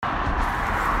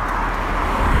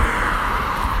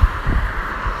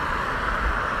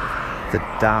the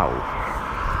Tao,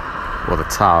 or the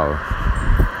Tao,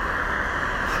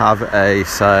 have a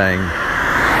saying,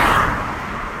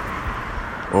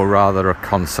 or rather a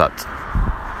concept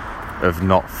of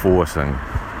not forcing.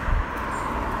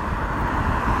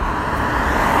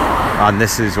 And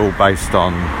this is all based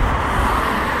on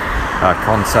a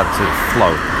concept of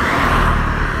flow.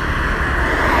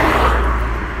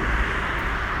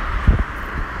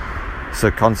 So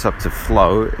concept of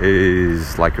flow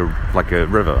is like a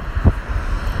river,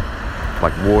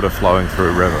 like water flowing through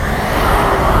a river.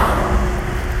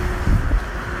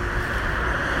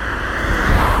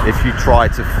 If you try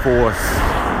to force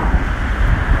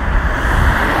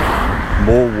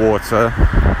more water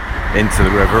into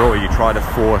the river, or you try to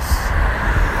force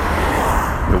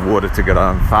the water to go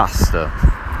down faster,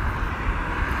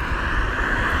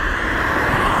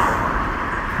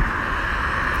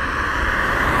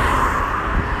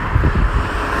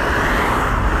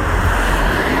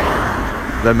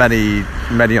 there are many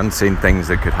unseen things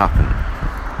that could happen.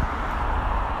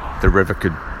 The river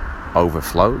could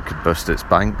overflow, it could burst its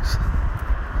banks.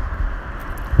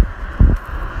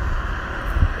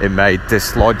 It may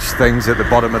dislodge things at the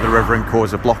bottom of the river and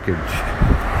cause a blockage,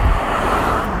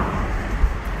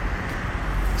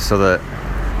 so that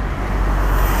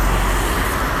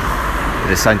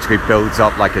it essentially builds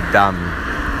up like a dam.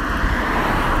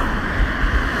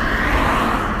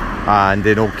 And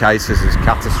in all cases is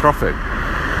catastrophic.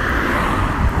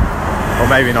 Or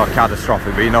maybe not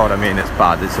catastrophic, but you know what I mean, it's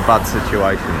bad. It's a bad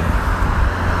situation.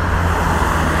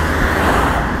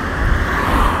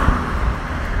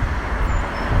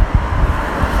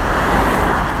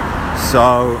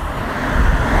 So,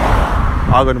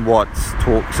 Alan Watts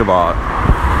talks about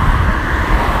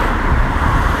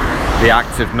the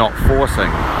act of not forcing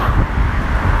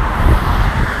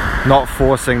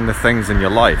the things in your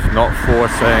life, not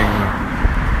forcing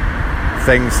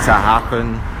things to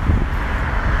happen.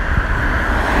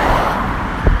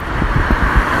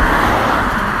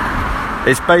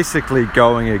 It's basically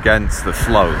going against the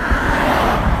flow.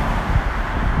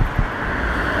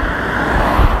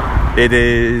 It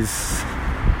is...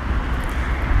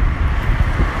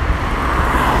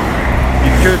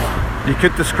 You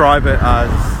could describe it as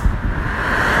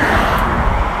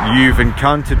you've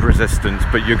encountered resistance,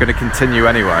 but you're going to continue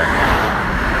anyway.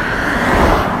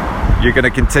 You're going to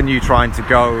continue trying to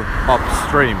go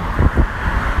upstream.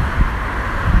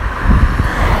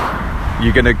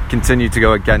 You're going to continue to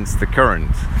go against the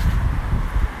current.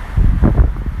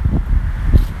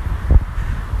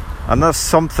 And that's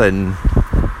something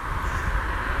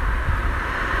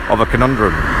of a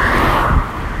conundrum.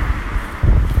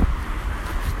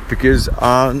 Because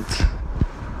I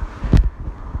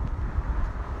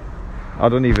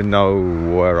don't even know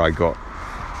where I got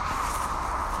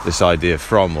this idea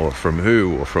from, or from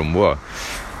who, or from what.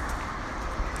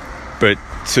 But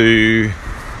to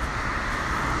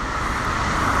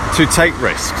take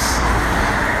risks,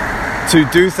 to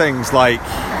do things like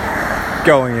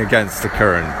going against the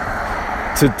current,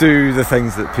 to do the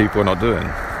things that people are not doing,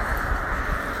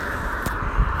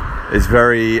 is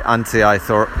very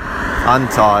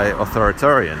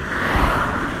anti-authoritarian.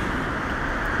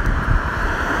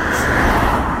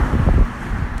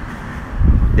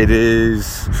 It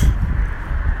is,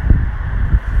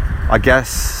 I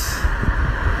guess,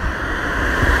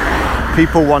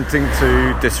 people wanting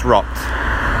to disrupt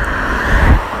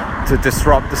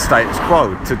the status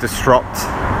quo, to disrupt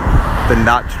the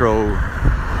natural,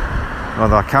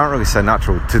 well, I can't really say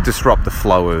natural, to disrupt the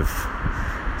flow of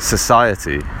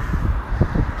society.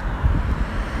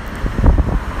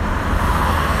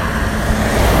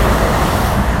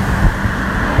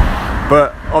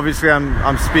 But obviously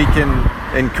I'm speaking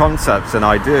in concepts and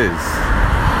ideas,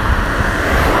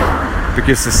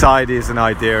 because society is an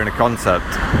idea and a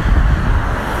concept,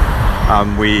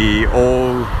 and we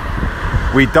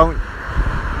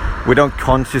don't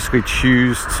consciously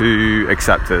choose to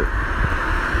accept it.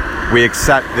 We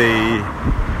accept the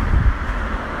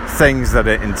things that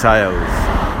it entails,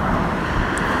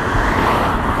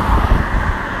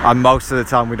 and most of the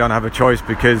time we don't have a choice,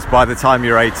 because by the time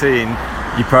you're 18,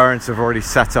 your parents have already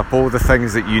set up all the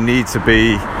things that you need to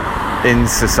be in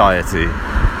society.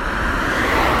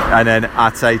 And then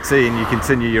at 18, you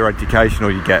continue your education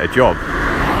or you get a job.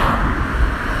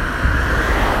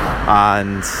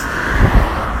 And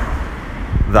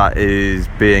that is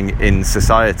being in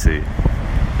society.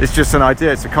 It's just an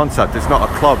idea, it's a concept, it's not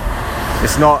a club.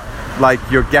 It's not like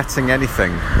you're getting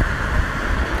anything.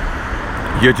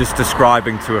 You're just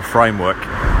describing to a framework.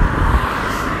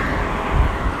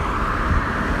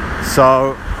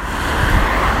 So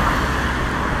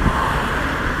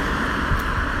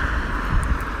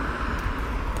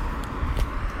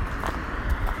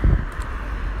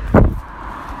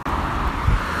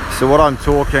So what I'm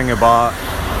talking about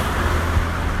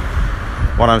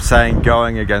when I'm saying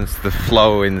going against the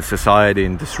flow in society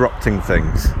and disrupting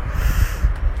things,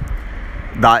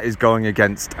 that is going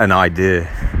against an idea,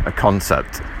 a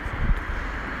concept.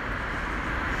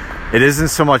 It isn't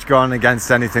so much going against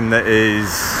anything that is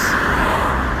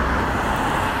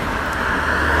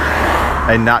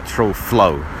a natural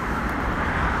flow.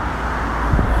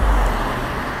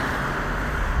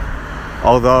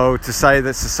 Although to say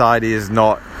that society is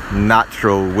not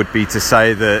natural would be to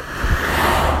say that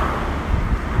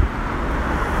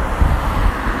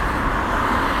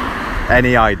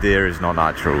any idea is not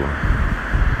natural.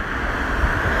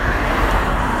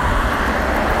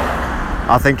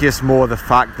 I think it's more the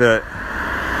fact that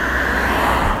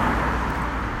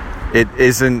it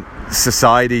isn't,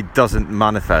 society doesn't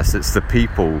manifest, it's the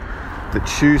people that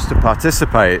choose to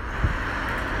participate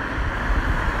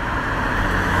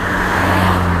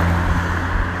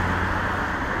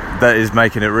that is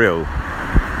making it real.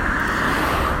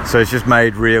 So it's just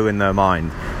made real in their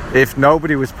mind. If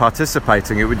nobody was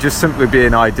participating, it would just simply be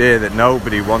an idea that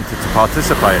nobody wanted to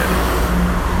participate in.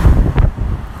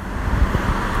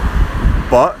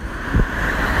 But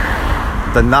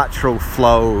the natural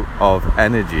flow of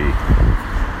energy,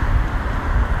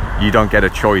 you don't get a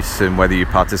choice in whether you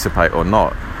participate or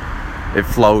not. It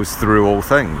flows through all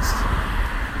things.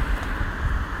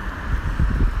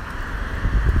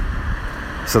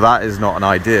 So that is not an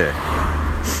idea.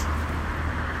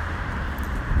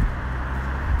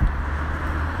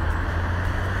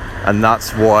 And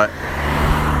that's what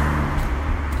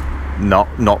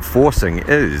not forcing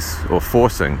is, or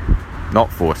forcing, not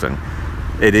forcing.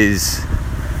 It is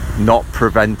not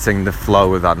preventing the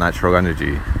flow of that natural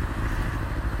energy.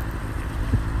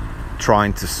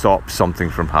 Trying to stop something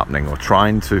from happening, or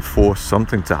trying to force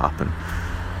something to happen,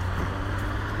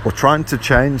 or trying to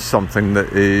change something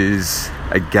that is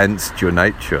against your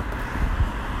nature.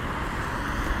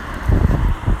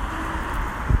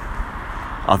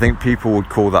 I think people would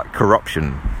call that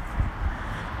corruption,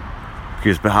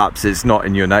 because perhaps it's not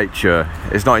in your nature,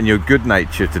 it's not in your good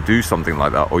nature to do something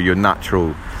like that, or your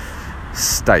natural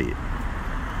state.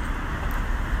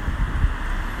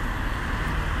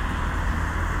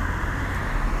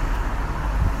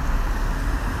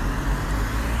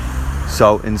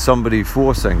 So in somebody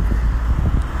forcing,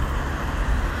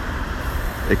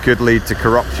 it could lead to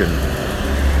corruption,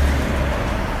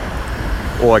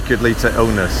 or it could lead to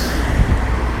illness,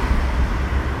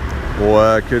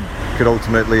 or it could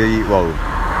ultimately, well,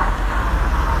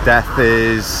 death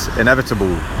is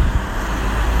inevitable,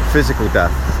 physical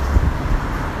death.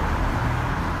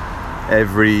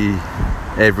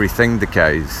 Everything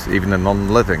decays, even the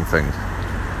non-living things,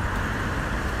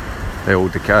 they all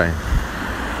decay.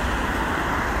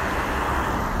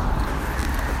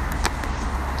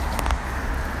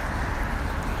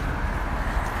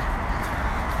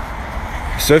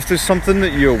 So if there's something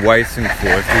that you're waiting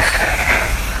for,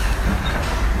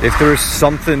 if there is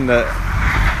something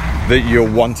that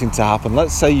you're wanting to happen,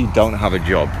 let's say you don't have a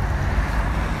job.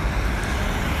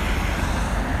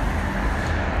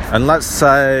 And let's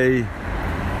say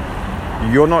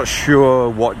you're not sure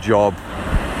what job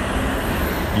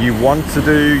you want to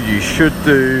do, you should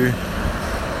do.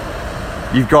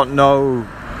 You've got no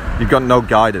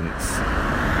guidance.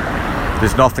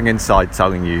 There's nothing inside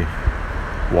telling you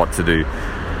what to do.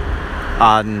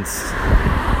 And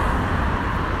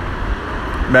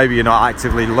maybe you're not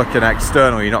actively looking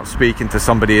external, you're not speaking to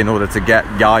somebody in order to get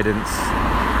guidance,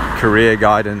 career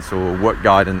guidance or work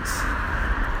guidance.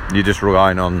 You're just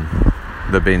relying on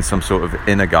there being some sort of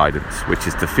inner guidance, which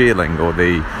is the feeling or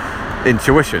the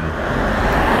intuition.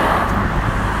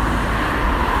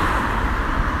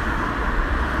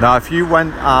 Now if you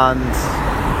went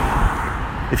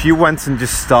and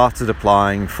just started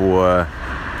applying for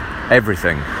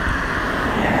everything,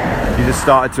 you just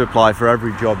started to apply for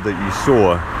every job that you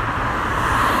saw,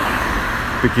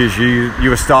 because you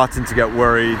were starting to get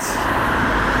worried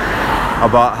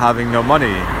about having no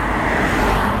money.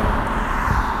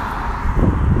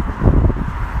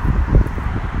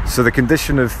 So the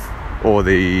condition of, or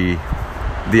the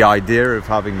idea of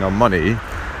having no money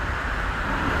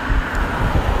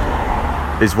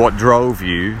is what drove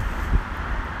you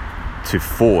to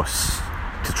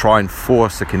try and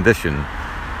force a condition.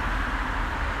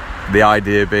 The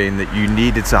idea being that you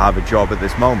needed to have a job at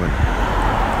this moment.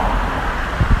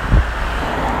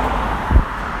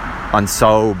 And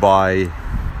so by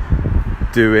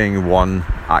doing one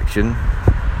action,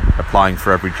 applying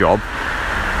for every job,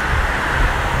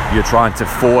 you're trying to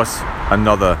force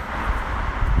another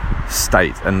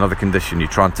state, another condition. You're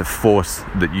trying to force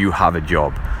that you have a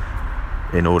job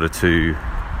in order to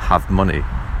have money.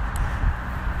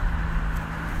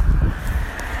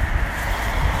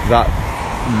 that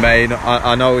may not,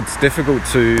 I know it's difficult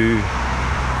to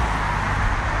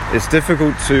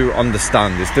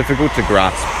understand, it's difficult to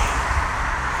grasp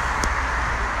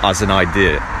as an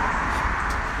idea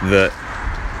that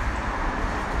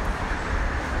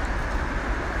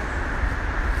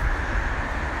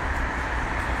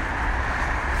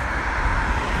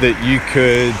you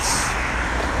could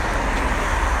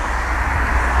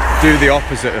do the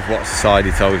opposite of what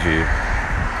society tells you,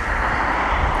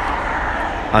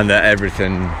 and that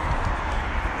everything,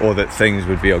 or that things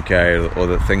would be okay, or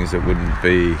that things that wouldn't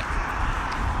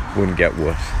get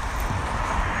worse.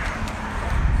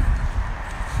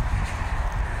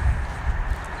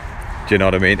 Do you know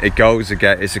what I mean? It goes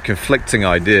again, it's a conflicting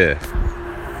idea.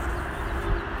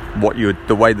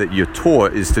 The way that you're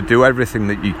taught is to do everything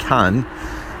that you can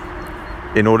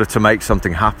in order to make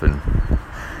something happen.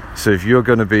 So if you're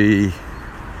going to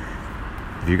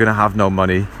have no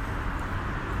money,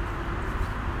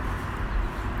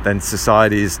 then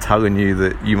society is telling you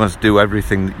that you must do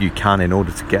everything that you can in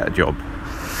order to get a job.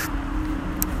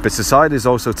 But society is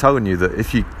also telling you that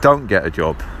if you don't get a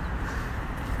job,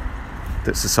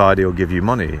 that society will give you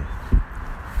money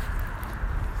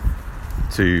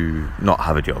to not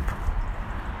have a job.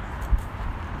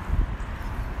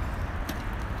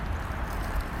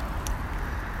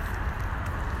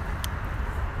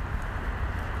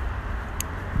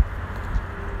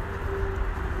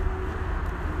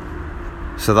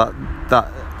 So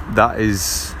that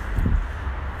is,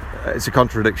 it's a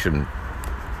contradiction.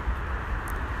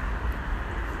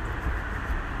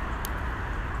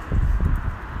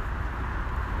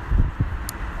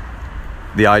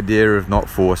 The idea of not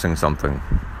forcing something,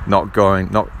 not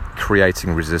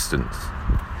creating resistance,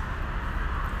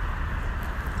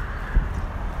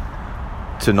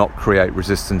 to not create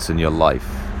resistance in your life,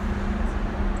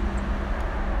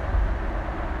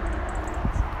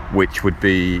 which would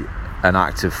be an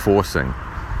act of forcing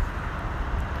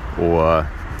or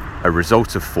a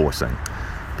result of forcing.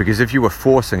 Because if you were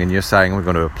forcing and you're saying we're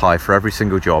going to apply for every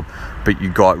single job, but you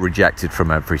got rejected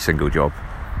from every single job,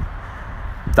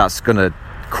 that's going to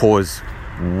cause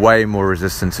way more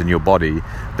resistance in your body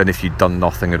than if you'd done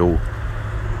nothing at all.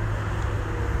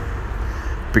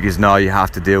 Because now you have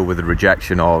to deal with the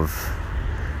rejection of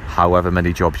however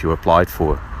many jobs you applied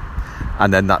for,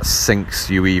 and then that sinks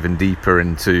you even deeper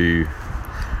into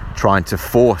trying to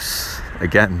force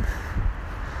again,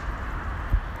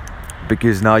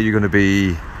 because now you're going to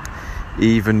be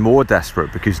even more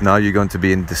desperate, because now you're going to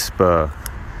be in despair.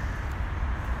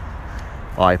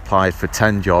 I applied for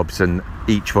 10 jobs and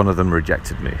each one of them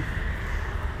rejected me,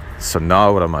 so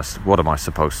now what am I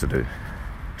supposed to do?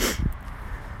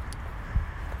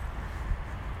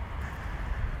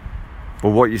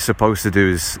 Well, what you're supposed to do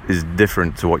is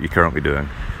different to what you're currently doing.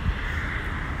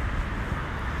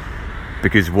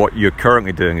 Because what you're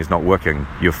currently doing is not working.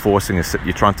 You're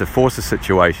trying to force a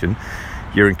situation,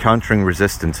 you're encountering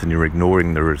resistance, and you're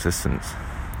ignoring the resistance.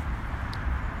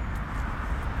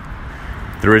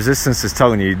 The resistance is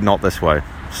telling you, not this way,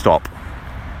 stop.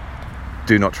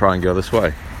 Do not try and go this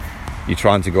way. You're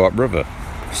trying to go upriver,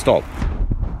 stop.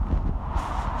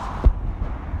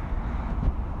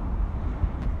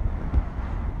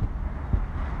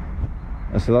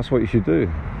 And so that's what you should do.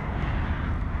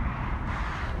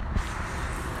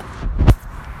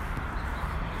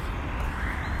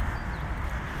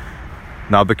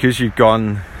 Now, because you've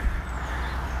gone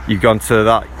to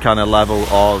that kind of level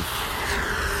of,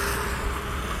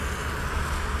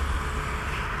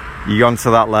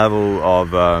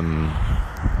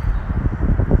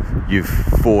 you've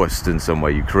forced in some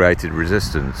way, you created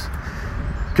resistance.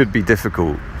 Could be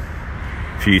difficult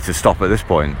for you to stop at this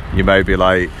point. You may be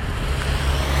like,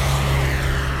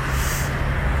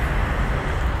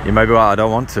 I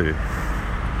don't want to.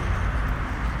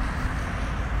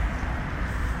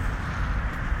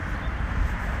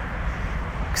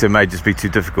 Because it may just be too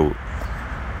difficult.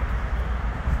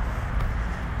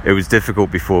 It was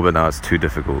difficult before, but now it's too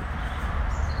difficult.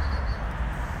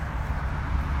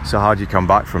 So how do you come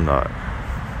back from that?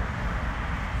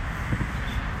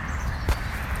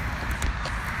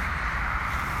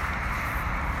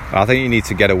 I think you need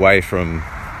to get away from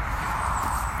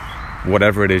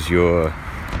whatever it is the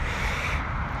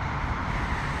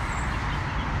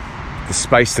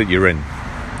space that you're in,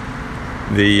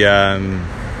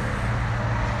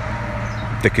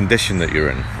 the condition that you're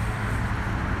in.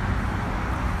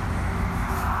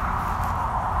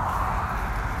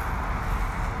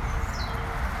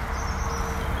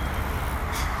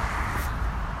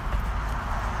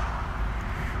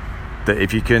 That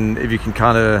if you can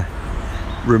kind of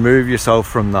remove yourself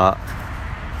from that,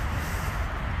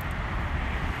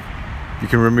 you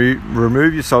can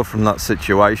remove yourself from that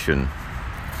situation,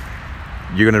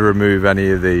 you're going to remove any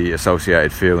of the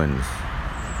associated feelings,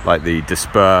 like the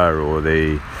despair or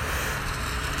the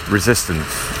resistance.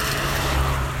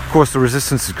 Of course, the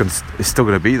resistance is still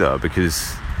going to be there,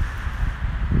 because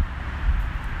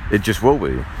it just will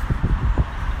be.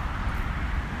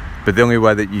 But the only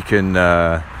way that you can,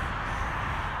 I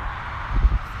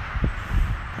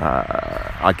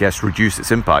guess, reduce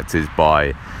its impact is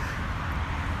by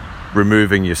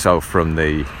removing yourself from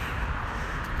the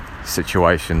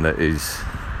situation that is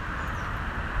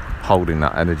holding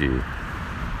that energy.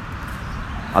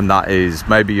 And that is,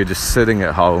 maybe you're just sitting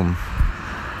at home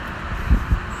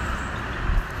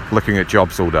looking at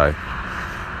jobs all day,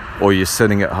 or you're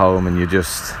sitting at home and you're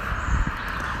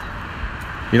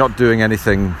not doing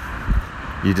anything,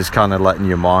 you're just kind of letting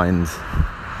your mind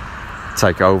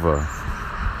take over.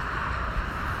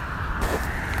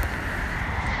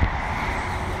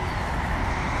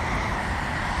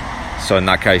 So in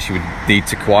that case, you would need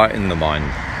to quieten the mind.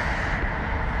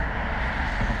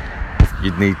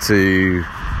 You'd need to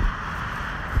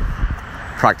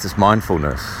practice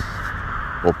mindfulness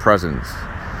or presence,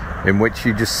 in which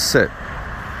you just sit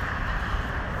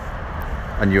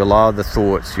and you allow the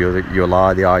thoughts, you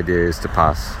allow the ideas to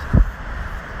pass.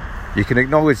 You can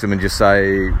acknowledge them and just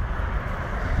say,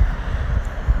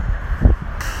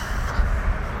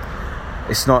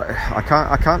 it's not,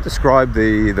 I can't describe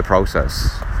the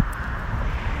process.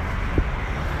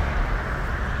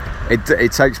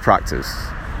 It takes practice.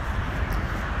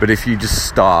 But if you just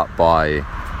start by,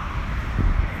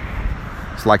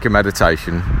 it's like a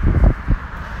meditation,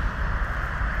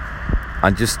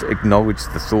 and just acknowledge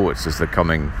the thoughts as they're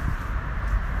coming,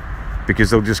 because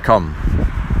they'll just come.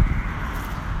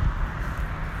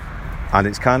 And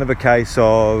it's kind of a case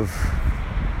of,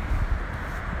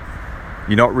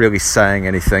 you're not really saying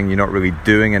anything, you're not really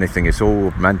doing anything, it's all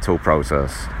a mental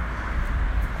process.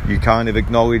 You kind of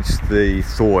acknowledge the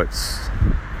thoughts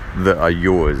that are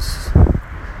yours.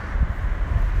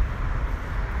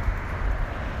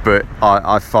 But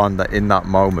I find that in that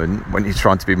moment, when you're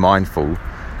trying to be mindful,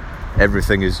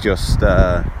 everything is just,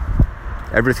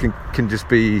 everything can just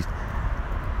be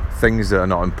things that are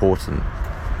not important.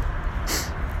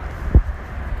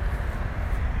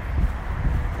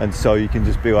 And so you can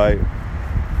just be like,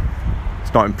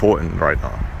 it's not important right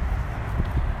now.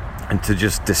 And to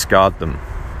just discard them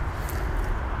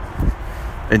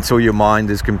until your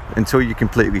mind is, until you're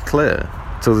completely clear,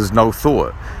 until there's no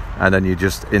thought, and then you're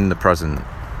just in the present.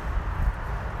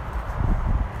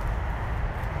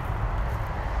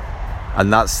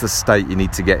 And that's the state you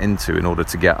need to get into in order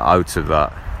to get out of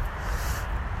that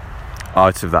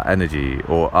energy,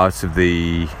 or out of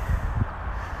the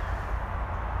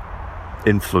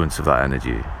influence of that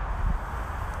energy.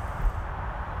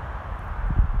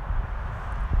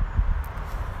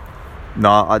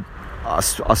 Now,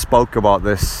 I spoke about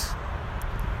this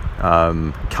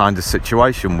kind of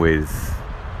situation with,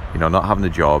 not having a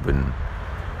job and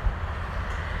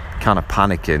kind of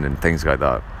panicking and things like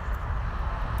that,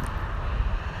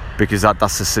 because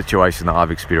that's a situation that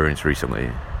I've experienced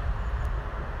recently.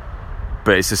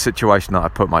 But it's a situation that I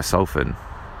put myself in.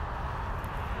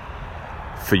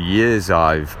 For years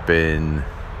I've been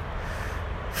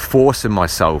forcing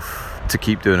myself to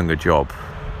keep doing a job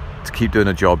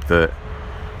that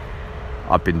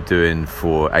I've been doing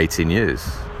for 18 years.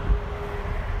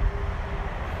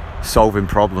 Solving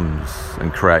problems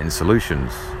and creating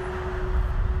solutions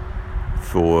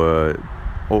for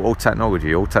all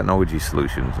technology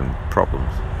solutions and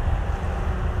problems.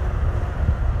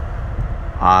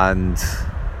 And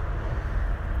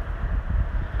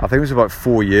I think it was about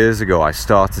 4 years ago I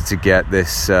started to get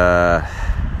this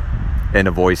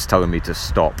inner voice telling me to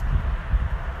stop.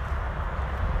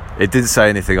 It didn't say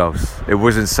anything else. It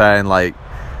wasn't saying like,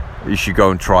 you should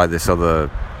go and try this other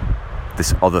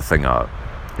thing out.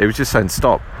 It was just saying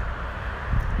stop.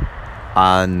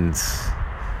 And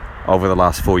over the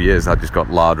last 4 years, that just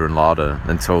got louder and louder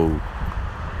until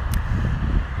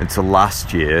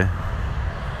last year.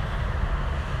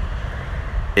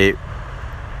 It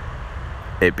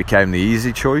became the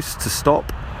easy choice to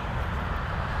stop.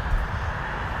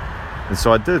 And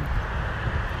so I did.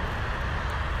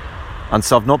 And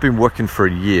so I've not been working for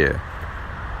a year,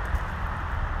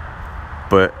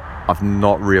 but I've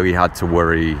not really had to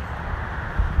worry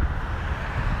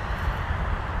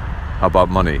about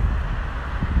money.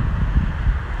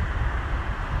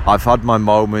 I've had my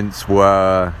moments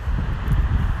where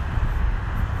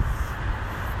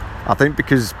I think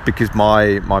because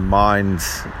my mind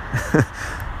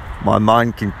my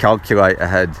mind can calculate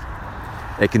ahead.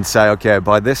 It can say, okay,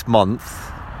 by this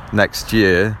month next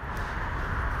year,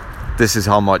 this is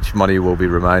how much money will be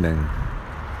remaining,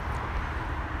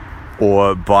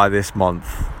 or by this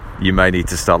month you may need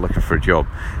to start looking for a job.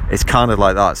 It's kind of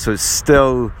like that. So it's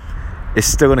still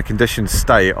in a conditioned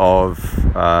state of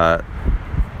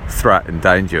threat and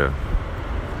danger.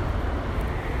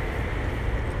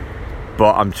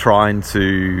 But I'm trying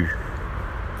to,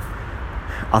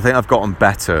 I think I've gotten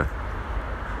better.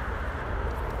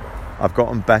 I've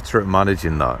gotten better at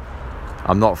managing that.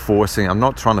 I'm not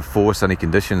trying to force any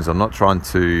conditions. I'm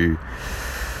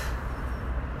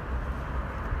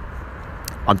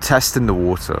testing the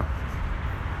water.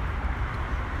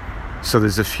 So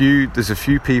there's a few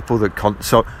people that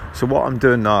so what I'm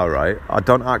doing now, right? I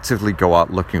don't actively go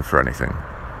out looking for anything.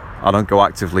 I don't go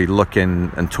actively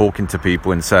looking and talking to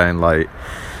people and saying like,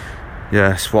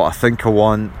 yes, what I think I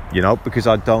want, because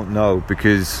I don't know,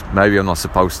 because maybe I'm not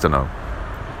supposed to know.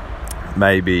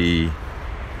 Maybe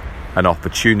an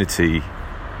opportunity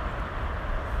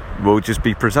will just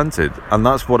be presented, and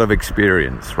that's what I've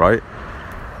experienced, right?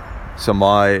 So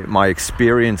my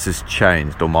experience has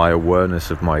changed, or my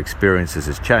awareness of my experiences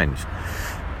has changed.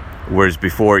 Whereas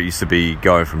before it used to be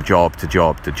going from job to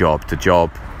job to job to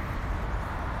job.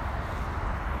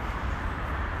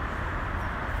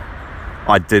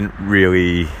 I didn't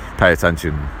really pay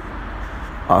attention.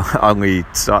 I only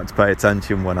started to pay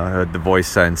attention when I heard the voice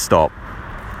saying stop.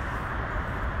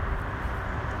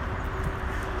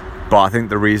 But I think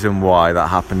the reason why that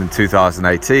happened in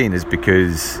 2018 is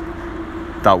because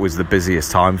that was the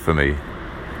busiest time for me.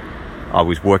 I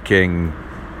was working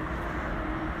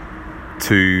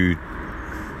two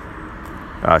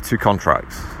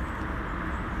contracts.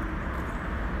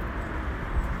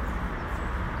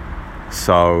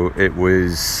 So it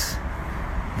was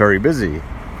very busy,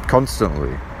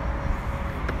 constantly.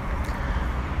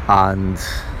 And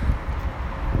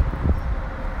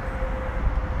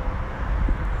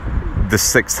the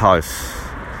sixth house,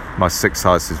 my sixth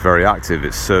house is very active.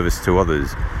 It's service to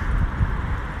others.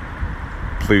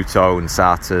 Pluto and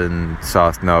Saturn,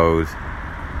 South Node.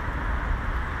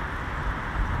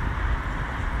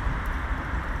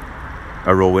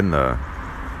 Are all in there.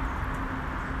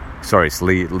 Sorry, it's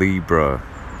Libra.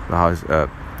 The house,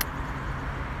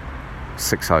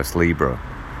 sixth house Libra.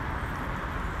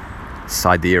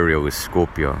 Sidereal is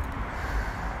Scorpio.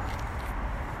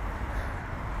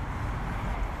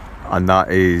 And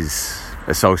that is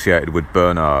associated with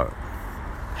burnout,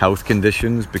 health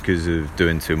conditions because of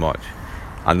doing too much.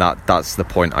 And that's the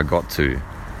point I got to.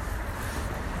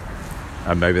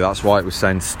 And maybe that's why it was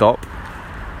saying stop.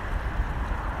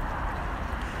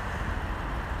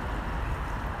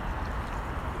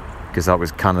 Because that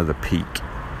was kind of the peak.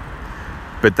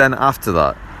 But then after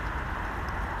that,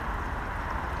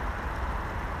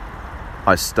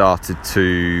 I started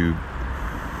to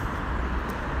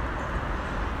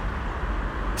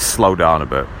slow down a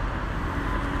bit.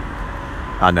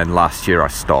 And then last year I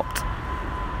stopped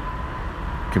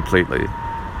completely.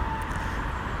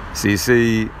 So you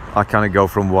see, I kind of go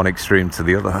from one extreme to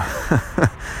the other.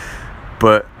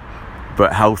 but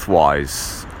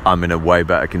health-wise, I'm in a way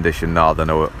better condition now than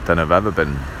I've ever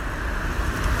been,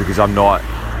 because I'm not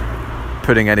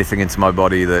putting anything into my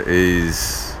body that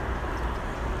is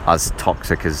as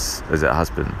toxic as it has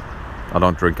been. I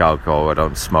don't drink alcohol, I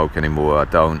don't smoke anymore, I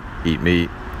don't eat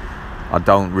meat, I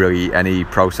don't really eat any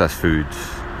processed foods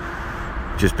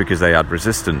just because they add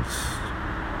resistance.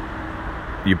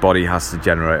 Your body has to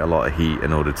generate a lot of heat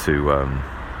in order to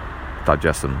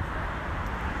digest them.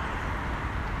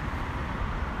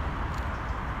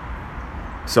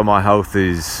 So my health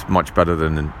is much better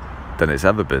than it's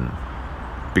ever been,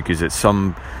 because at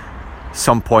some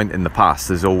point in the past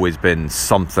there's always been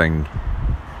something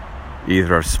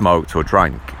either I've smoked or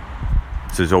drank.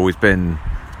 So there's always been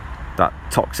that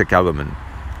toxic element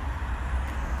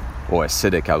or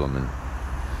acidic element.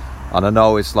 And I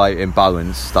know it's like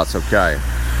imbalance, that's okay.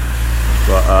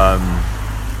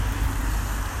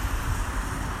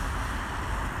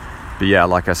 But yeah,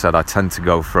 like I said, I tend to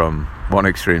go from one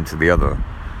extreme to the other.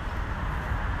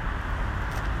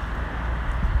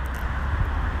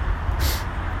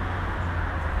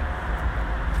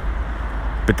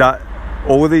 But that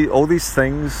all these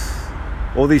things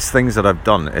that I've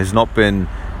done it's not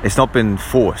been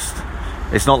forced.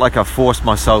 It's not like I forced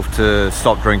myself to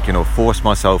stop drinking or forced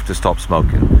myself to stop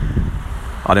smoking.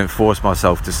 I didn't force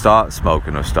myself to start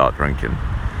smoking or start drinking.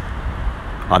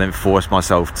 I didn't force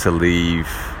myself to leave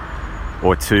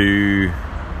or to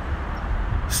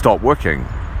stop working.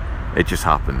 It just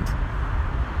happened.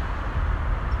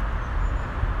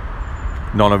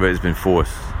 None of it has been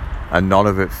forced. And none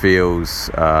of it feels,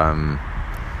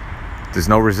 there's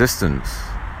no resistance.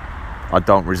 I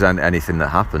don't resent anything that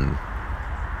happened.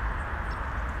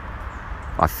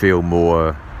 I feel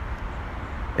more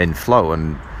in flow.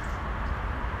 And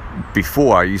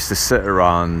before, I used to sit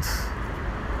around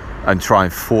and try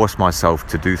and force myself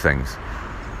to do things.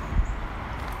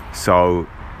 So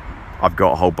I've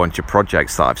got a whole bunch of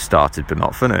projects that I've started but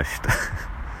not finished,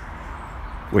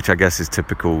 which I guess is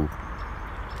typical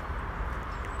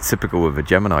of a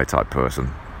Gemini type person,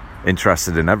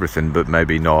 interested in everything but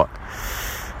maybe not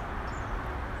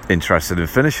interested in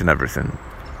finishing everything.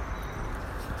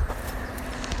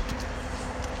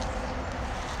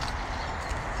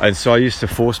 And so I used to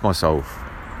force myself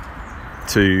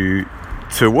to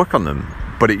work on them,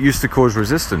 but it used to cause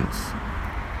resistance.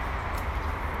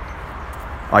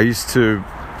 I used to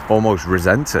almost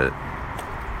resent it.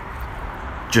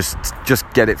 Just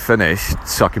get it finished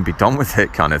so I can be done with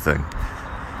it, kind of thing.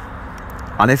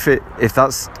 And if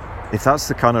that's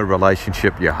the kind of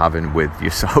relationship you're having with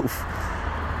yourself,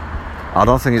 I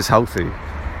don't think it's healthy.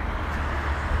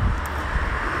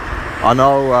 I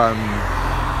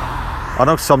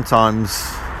know sometimes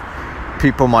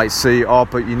people might say,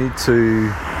 but you need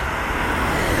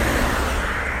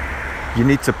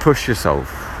to push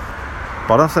yourself.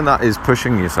 But I don't think that is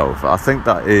pushing yourself. I think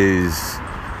that is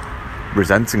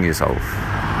resenting yourself.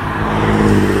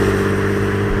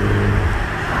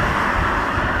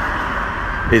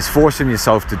 It's forcing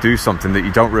yourself to do something that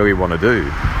you don't really want to do.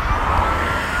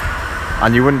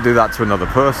 And you wouldn't do that to another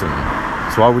person.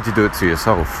 So why would you do it to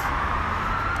yourself?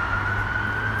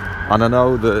 And I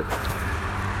know that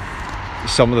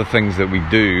some of the things that we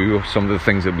do, or some of the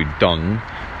things that we've done,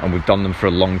 and we've done them for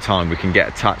a long time, we can get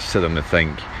attached to them and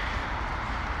think,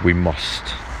 we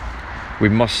must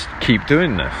keep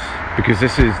doing this because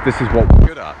this is what we're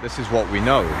good at, this is what we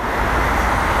know.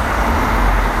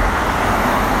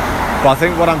 But I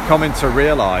think what I'm coming to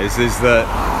realize is that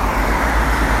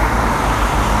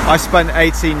I spent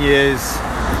 18 years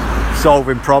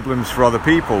solving problems for other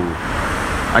people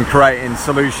and creating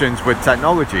solutions with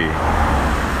technology.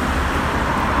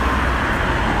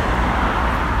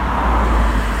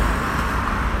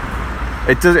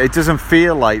 It doesn't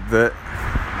feel like that.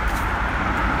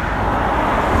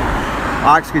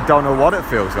 I actually don't know what it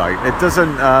feels like. It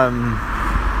doesn't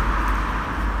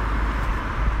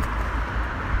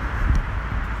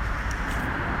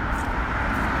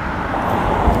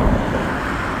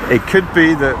it could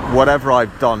be that whatever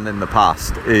I've done in the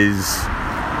past is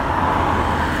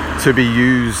to be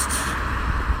used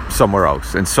somewhere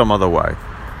else in some other way.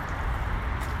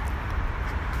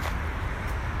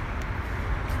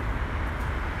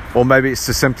 Or maybe it's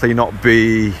to simply not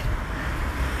be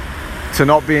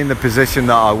in the position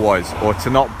that I was, or to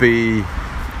not be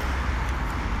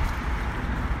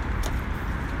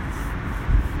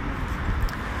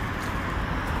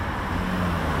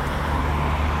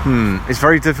it's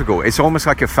very difficult. It's almost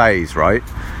like a phase, right?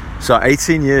 So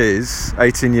 18 years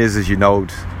as your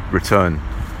node return.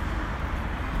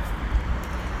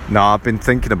 Now I've been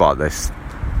thinking about this.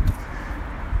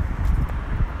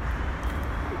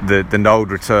 The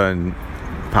node return,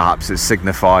 perhaps it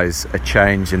signifies a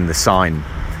change in the sign,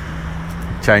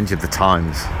 change of the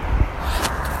times.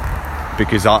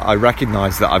 Because I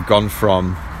recognise that I've gone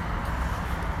from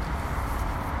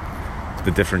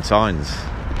the different signs.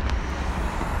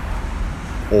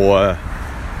 Or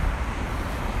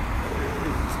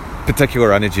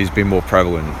particular energy has been more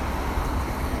prevalent.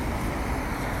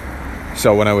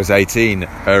 So when I was 18,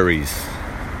 Aries.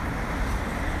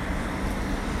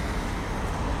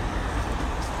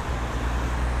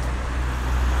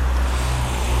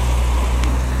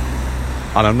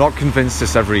 And I'm not convinced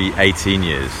it's every 18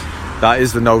 years. That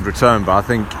is the node return, but I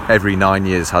think every 9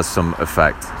 years has some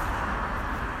effect.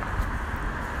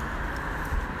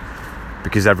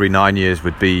 Because every 9 years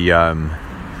would be the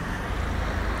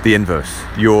inverse.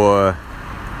 The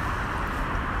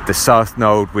south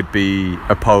node would be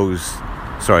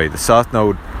the south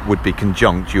node would be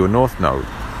conjunct your north node.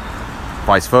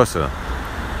 Vice versa.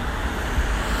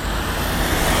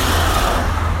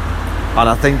 And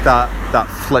I think that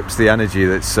flips the energy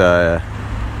that's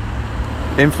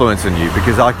influencing you,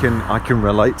 because I can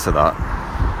relate to that.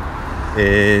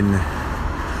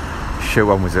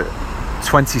 When was it?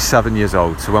 27 years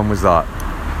old. So when was that?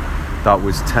 That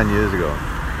was 10 years ago.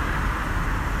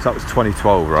 So that was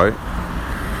 2012, right?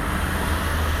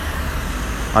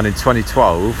 And in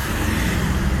 2012,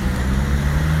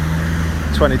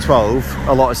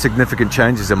 a lot of significant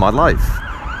changes in my life.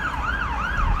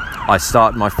 I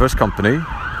started my first company.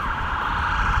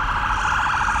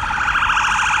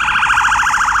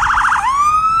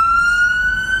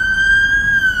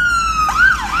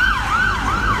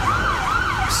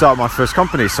 So I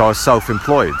was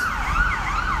self-employed.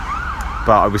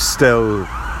 But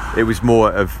it was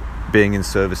more of being in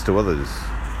service to others.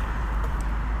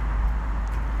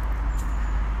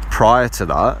 Prior to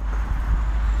that,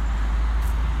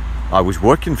 I was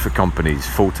working for companies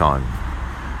full time,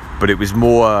 but it was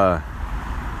more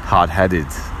hard-headed.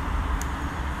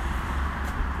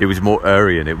 It was more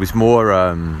Aryan. It was more,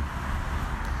 I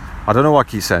don't know why I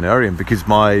keep saying Aryan, because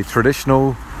my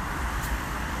traditional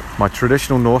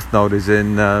North Node is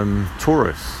in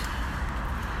Taurus.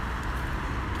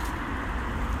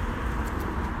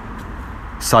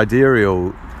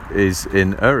 Sidereal is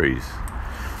in Aries.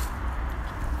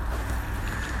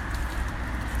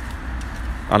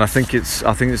 And I think it's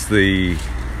the,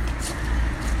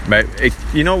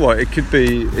 you know what, it could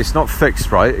be, it's not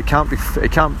fixed, right? It can't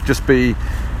just be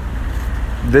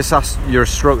this. Your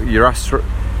astrology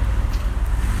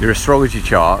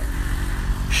chart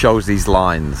shows these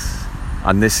lines,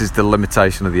 and this is the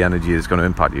limitation of the energy that's going to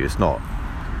impact you. It's not.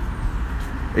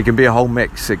 It can be a whole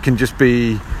mix. It can just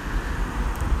be,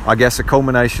 I guess, a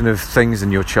culmination of things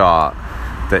in your chart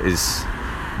that is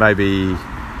maybe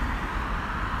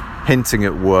hinting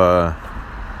at where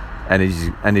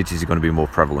energies are going to be more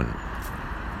prevalent.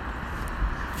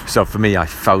 So for me, I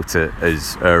felt it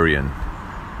as Aryan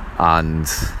and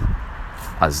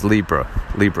as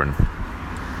Libran,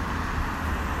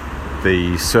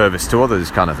 the service to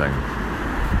others kind of thing.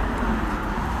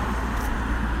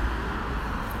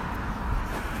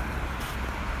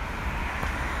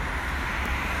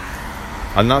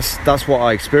 And that's what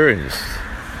I experienced.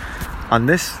 And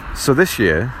this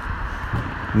year,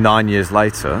 9 years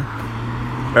later,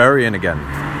 Aryan again.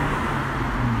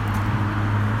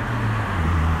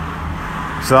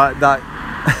 So that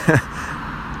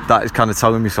that is kind of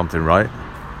telling me something, right?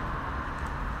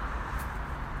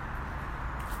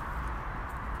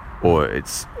 Or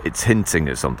it's hinting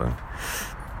at something.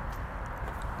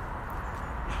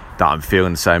 That I'm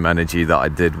feeling the same energy that I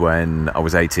did when I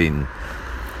was 18,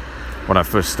 when I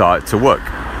first started to work.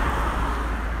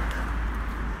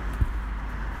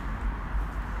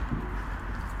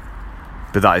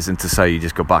 But that isn't to say you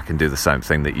just go back and do the same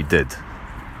thing that you did.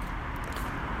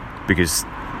 Because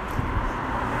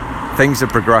things have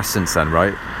progressed since then,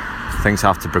 right? Things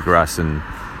have to progress, and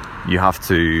you have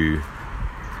to...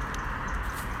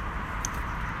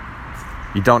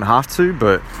 You don't have to,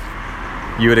 but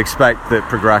you would expect that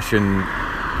progression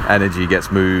energy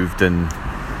gets moved, and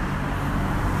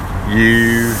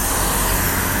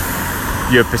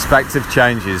your perspective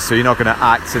changes, so you're not going to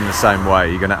act in the same way.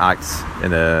 You're going to act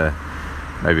in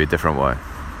maybe a different way.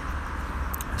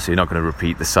 So you're not going to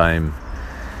repeat the same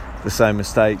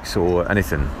mistakes or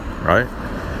anything, right?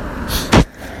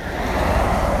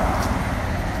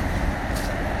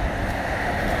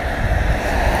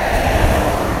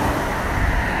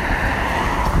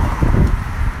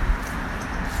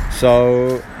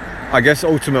 So I guess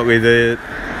ultimately the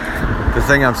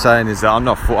thing I'm saying is that I'm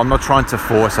not trying to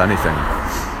force anything.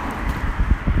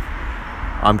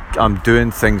 I'm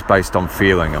doing things based on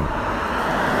feeling. I'm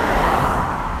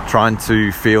trying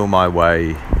to feel my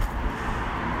way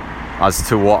as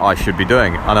to what I should be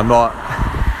doing, and I'm not.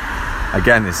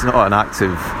 Again, it's not an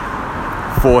active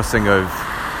forcing of,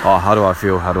 oh, how do I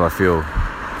feel?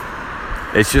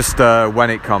 It's just when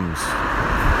it comes.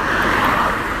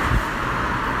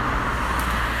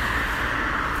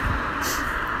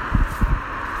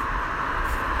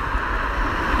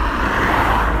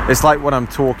 It's like when I'm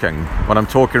talking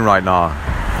right now,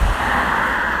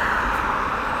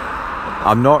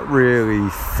 I'm not really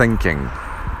thinking,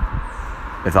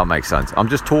 if that makes sense. I'm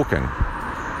just talking.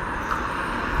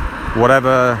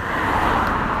 Whatever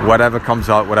comes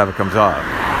out.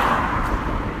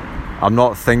 I'm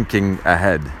not thinking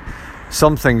ahead.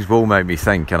 Some things will make me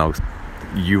think, and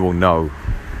you will know.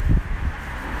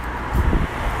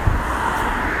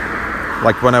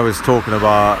 Like when I was talking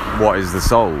about what is the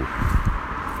soul,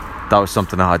 that was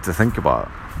something I had to think about,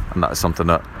 and that's something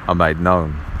that I made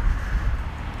known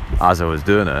as I was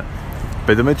doing it.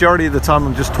 But the majority of the time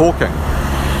I'm just talking.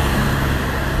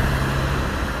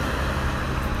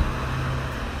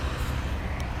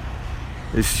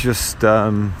 It's just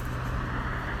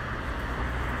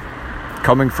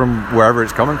coming from wherever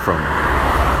it's coming from.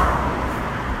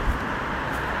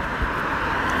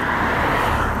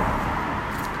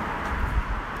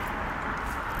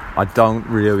 I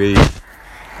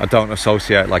don't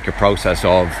associate like a process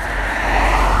of,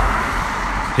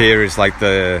 here is like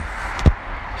the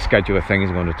schedule of things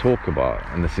I'm going to talk about,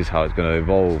 and this is how it's going to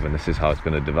evolve, and this is how it's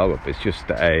going to develop. It's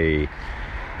just a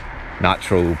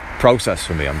natural process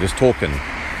for me. I'm just talking.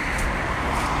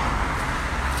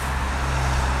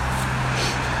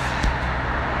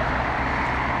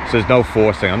 So there's no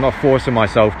forcing. I'm not forcing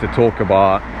myself to talk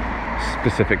about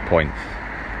specific points.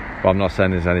 But I'm not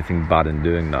saying there's anything bad in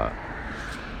doing that.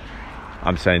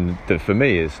 I'm saying that for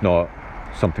me, it's not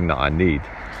something that I need.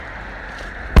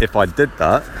 If I did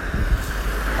that,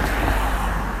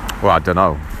 well, I don't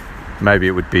know. Maybe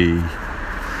it would be...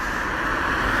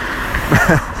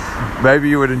 maybe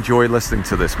you would enjoy listening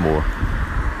to this more.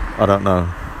 I don't know.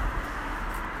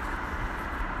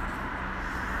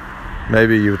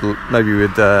 Maybe you would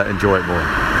enjoy it more.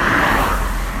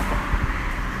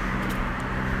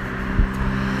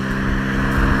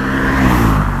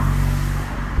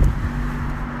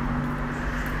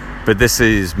 But this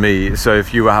is me. So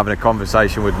if you were having a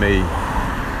conversation with me,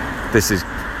 this is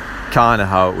kind of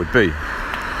how it would be.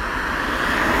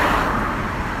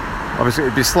 Obviously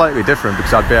it'd be slightly different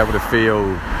because I'd be able to feel,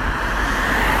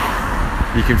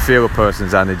 you can feel a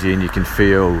person's energy, and you can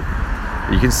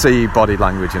see body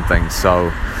language and things,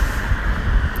 so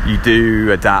you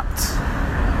do adapt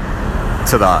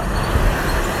to that.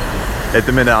 At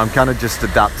the minute I'm kind of just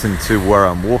adapting to where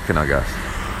I'm walking, I guess.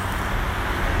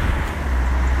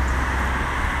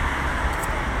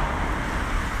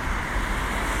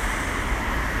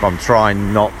 I'm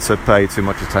trying not to pay too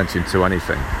much attention to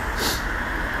anything.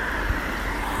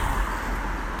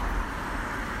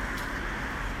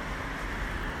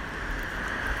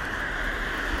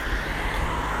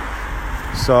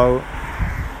 So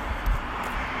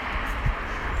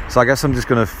I guess I'm just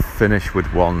going to finish with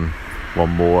one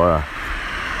more,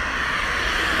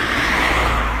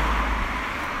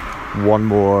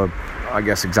 I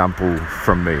guess, example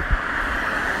from me.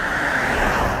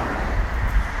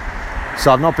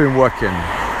 So I've not been working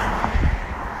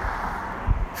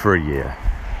for a year,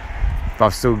 but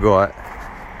I've still got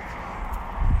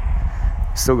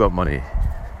money.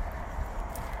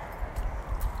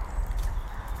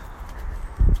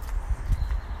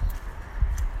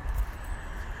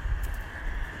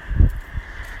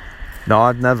 No,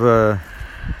 I've never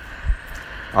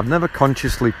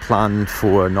consciously planned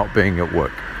for not being at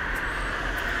work.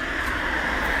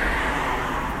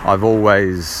 I've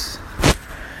always,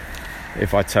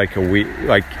 if I take a week,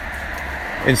 like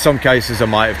in some cases I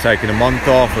might have taken a month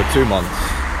off or 2 months,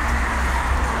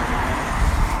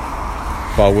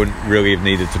 but I wouldn't really have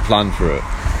needed to plan for it.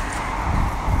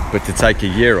 But to take a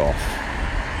year off,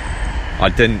 I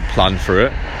didn't plan for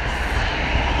it.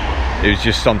 It was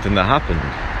just something that happened.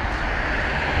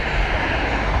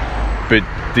 But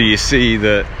do you see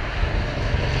that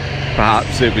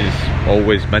perhaps it was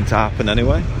always meant to happen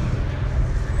anyway?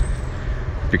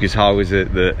 Because how is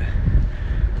it that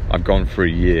I've gone for a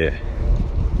year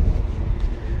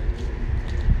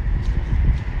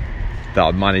that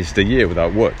I've managed a year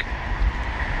without work,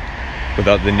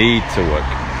 without the need to work?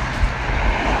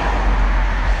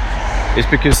 It's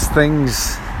because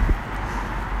things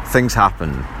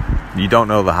happen. You don't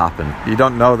know they happen. You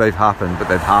don't know they've happened, but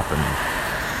they've happened.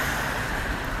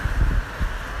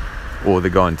 Or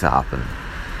they're going to happen.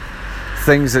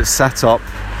 Things that set up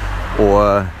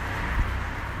or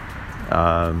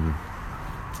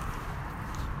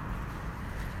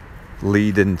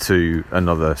lead into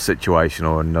another situation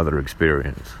or another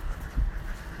experience,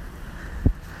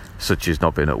 such as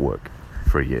not being at work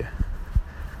for a year.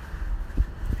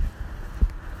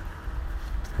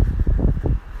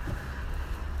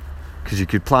 Because you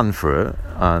could plan for it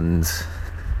and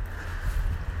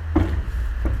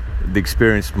the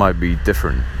experience might be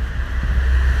different.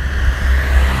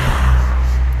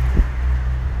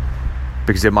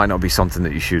 Because it might not be something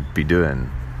that you should be doing.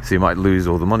 So you might lose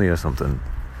all the money or something.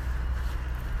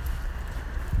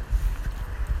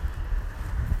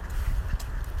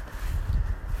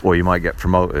 Or you might get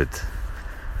promoted.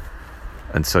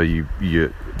 And so you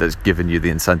that's given you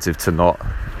the incentive to not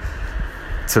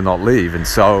leave. And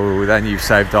so then you've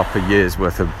saved up a year's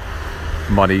worth of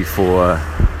money for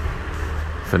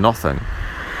nothing.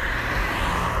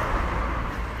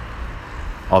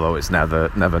 Although it's never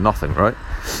nothing, right?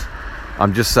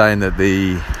 I'm just saying that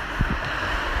the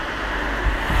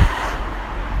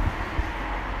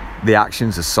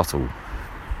actions are subtle.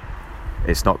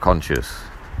 It's not conscious.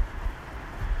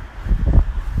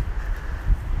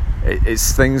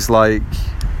 It's things like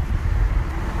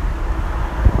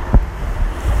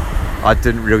I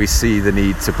didn't really see the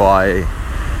need to buy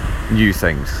new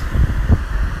things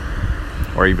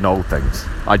or even old things.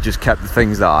 I just kept the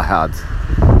things that I had,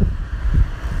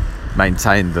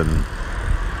 maintained them,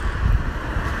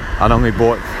 and only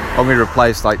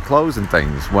replaced like clothes and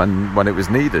things when it was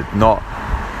needed, not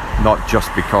just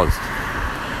because.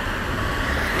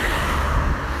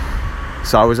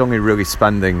 So I was only really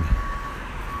spending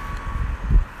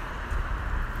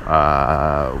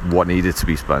what needed to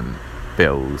be spent,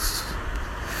 bills,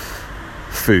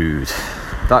 food,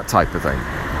 that type of thing.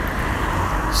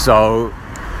 So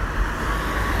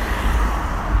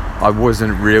I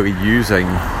wasn't really using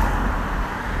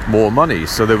more money,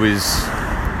 so there was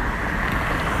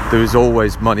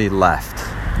always money left.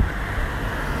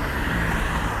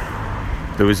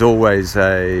 There was always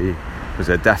a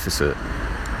deficit.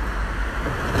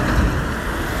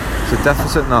 Is it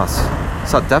deficit? No,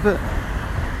 is that debit?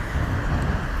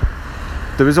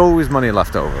 There was always money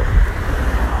left over.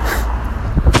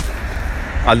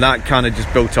 And that kind of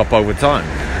just built up over time.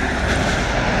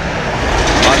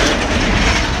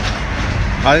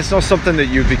 And it's not something that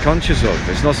you'd be conscious of.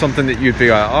 It's not something that you'd be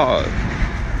like, oh,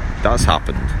 that's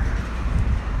happened.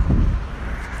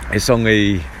 It's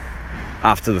only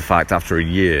after the fact, after a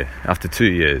year, after 2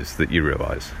 years, that you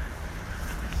realise.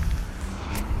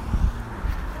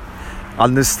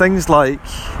 And there's things like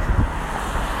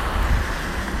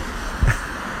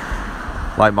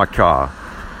my car.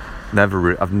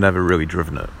 I've never really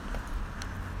driven it.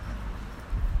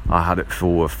 I had it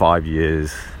for 5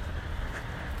 years.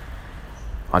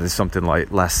 I did something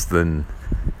like less than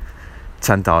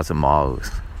 10,000 miles.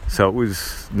 So it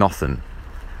was nothing.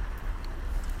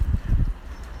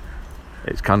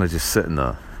 It's kind of just sitting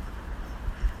there.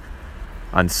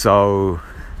 And so,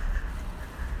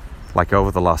 like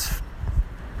over the last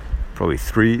probably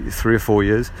three or 4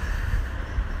 years,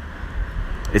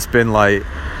 it's been like,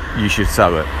 you should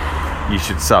sell it. You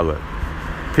should sell it.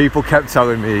 People kept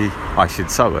telling me I should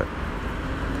sell it.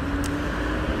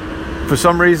 For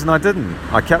some reason I didn't.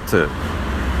 I kept it.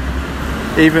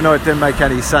 Even though it didn't make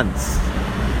any sense.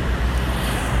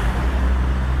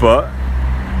 But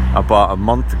about a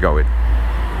month ago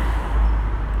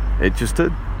it just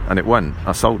did. And it went.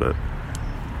 I sold it.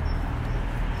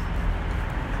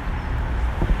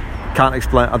 Can't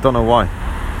explain. I don't know why.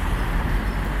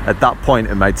 At that point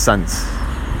it made sense.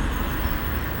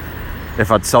 If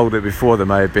I'd sold it before, there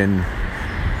may have been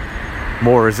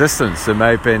more resistance. There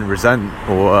may have been resent,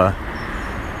 or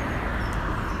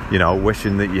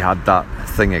wishing that you had that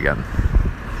thing again.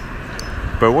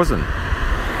 But it wasn't.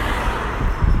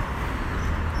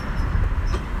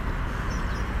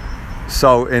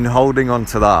 So in holding on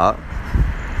to that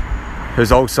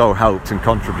has also helped and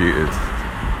contributed.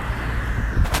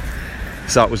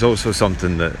 So that was also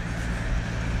something that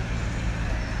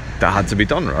had to be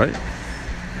done, right?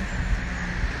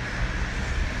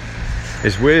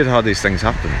 It's weird how these things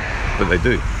happen, but they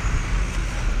do.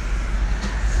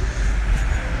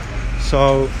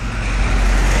 So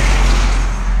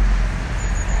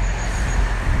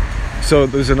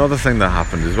there's another thing that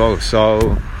happened as well.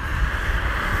 So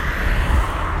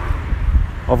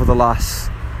over the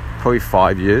last probably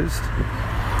 5 years,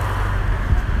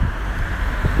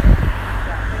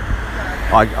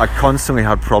 I constantly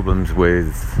had problems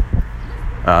with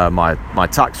my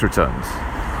tax returns.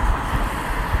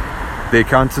 The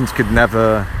accountants could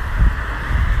never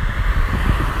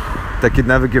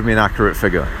give me an accurate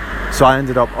figure. So I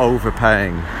ended up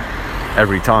overpaying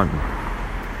every time.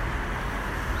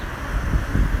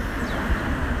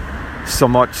 So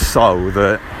much so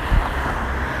that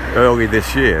early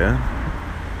this year,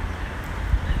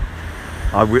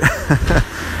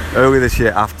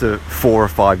 after 4 or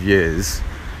 5 years,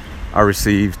 I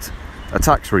received a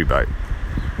tax rebate.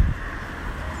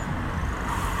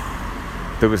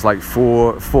 There was like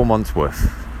four months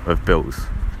worth of bills,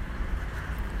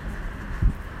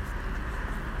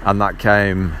 and that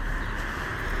came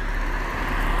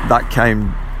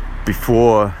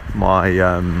before my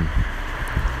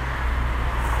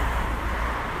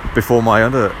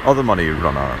other money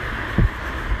run out.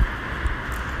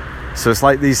 So it's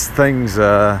like these things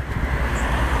are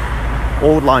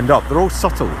all lined up. They're all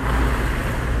subtle.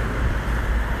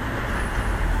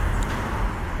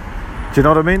 Do you know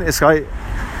what I mean? It's like,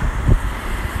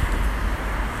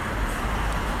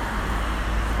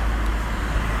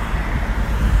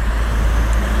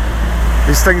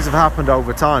 these things have happened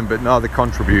over time, but now they're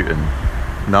contributing.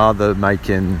 Now they're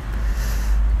making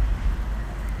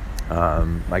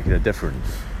a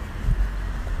difference.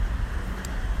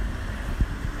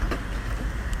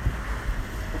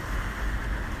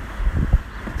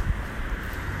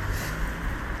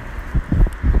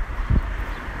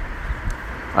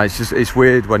 It's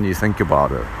weird when you think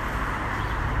about it,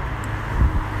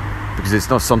 because it's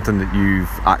not something that you've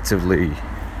actively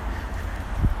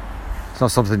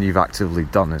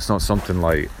done. It's not something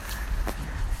like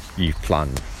you've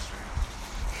planned.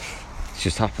 It's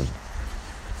just happened.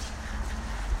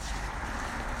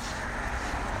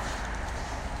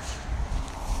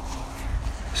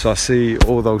 So I see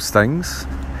all those things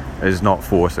as not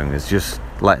forcing. It's just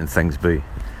letting things be.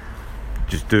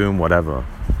 Just doing whatever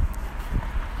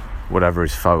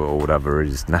is felt or whatever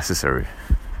is necessary.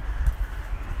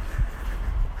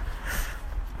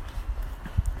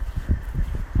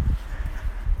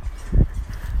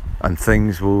 And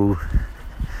things will,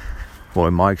 well,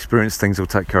 in my experience, things will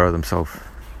take care of themselves.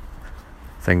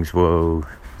 Things will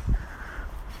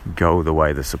go the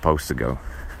way they're supposed to go.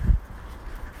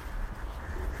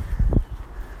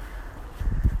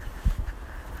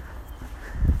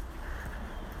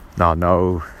 Now,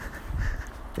 no,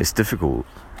 it's difficult.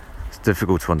 It's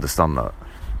difficult to understand that.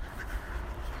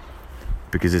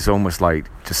 Because it's almost like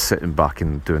just sitting back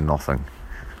and doing nothing.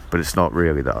 But it's not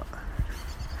really that.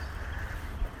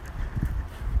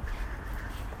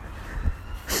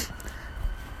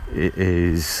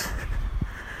 It's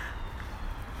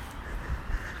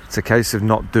a case of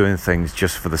not doing things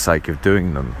just for the sake of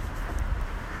doing them.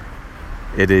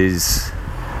 It is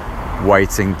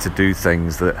waiting to do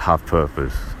things that have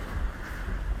purpose.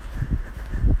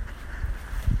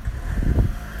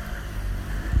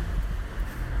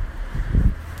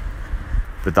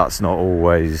 But that's not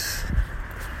always,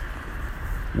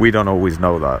 we don't always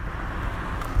know that,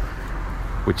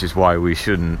 which is why we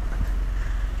shouldn't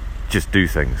just do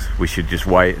things. We should just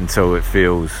wait until it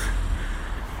feels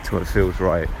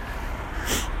right.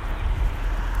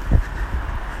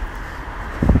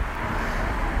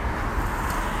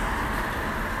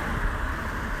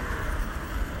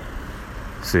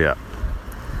 So yeah,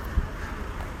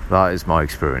 that is my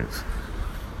experience.